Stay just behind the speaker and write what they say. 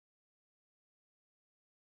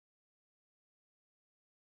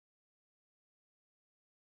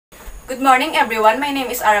Good morning, everyone. My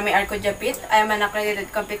name is Aramay R. Codiapit. I am an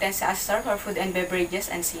accredited competency assessor for food and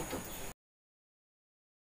beverages and C2.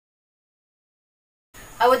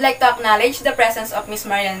 I would like to acknowledge the presence of Ms.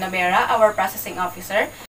 Marian Navera, our processing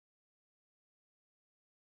officer,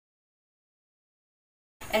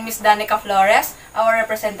 and Ms. Danica Flores, our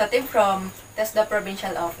representative from TESDA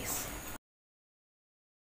Provincial Office.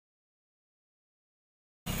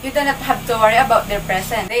 You do not have to worry about their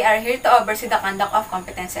presence. They are here to oversee the conduct of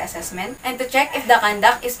competency assessment and to check if the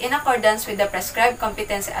conduct is in accordance with the prescribed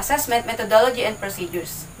competency assessment methodology and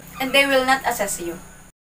procedures. And they will not assess you.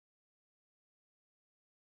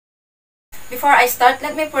 Before I start,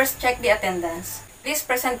 let me first check the attendance. Please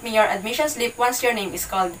present me your admission slip once your name is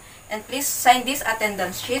called. And please sign this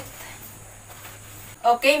attendance sheet.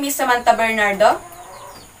 Okay, Miss Samantha Bernardo,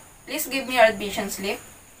 please give me your admission slip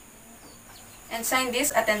and sign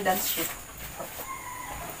this attendance sheet.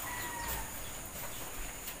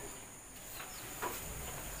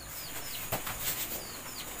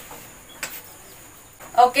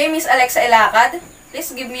 Okay, Miss Alexa Ilacad,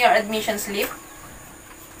 please give me your admission slip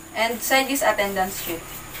and sign this attendance sheet.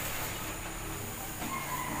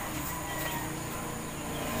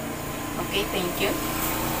 Okay, thank you.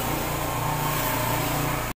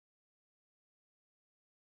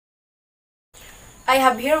 I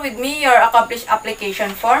have here with me your accomplished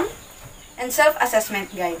application form and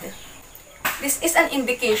self-assessment guide. This is an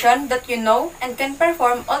indication that you know and can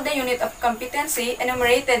perform all the unit of competency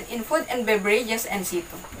enumerated in food and beverages and C2.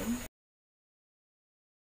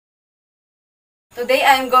 Today,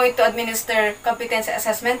 I am going to administer competency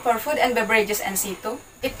assessment for food and beverages and C2.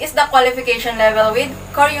 It is the qualification level with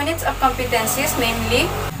core units of competencies, namely,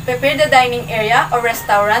 prepare the dining area or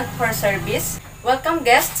restaurant for service, welcome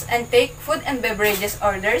guests and take food and beverages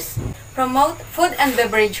orders, promote food and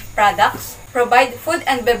beverage products, provide food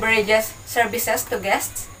and beverages services to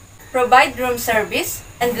guests, provide room service,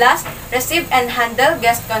 and last, receive and handle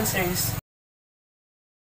guest concerns.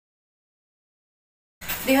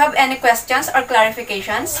 Do you have any questions or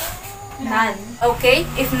clarifications? None. Okay,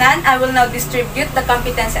 if none, I will now distribute the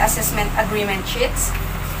competency assessment agreement sheets.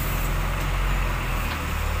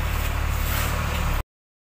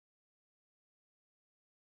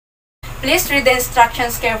 Please read the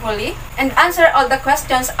instructions carefully and answer all the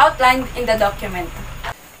questions outlined in the document.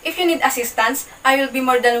 If you need assistance, I will be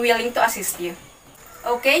more than willing to assist you.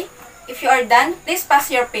 Okay? If you are done, please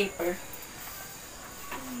pass your paper.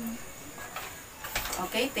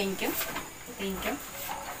 Okay, thank you. Thank you.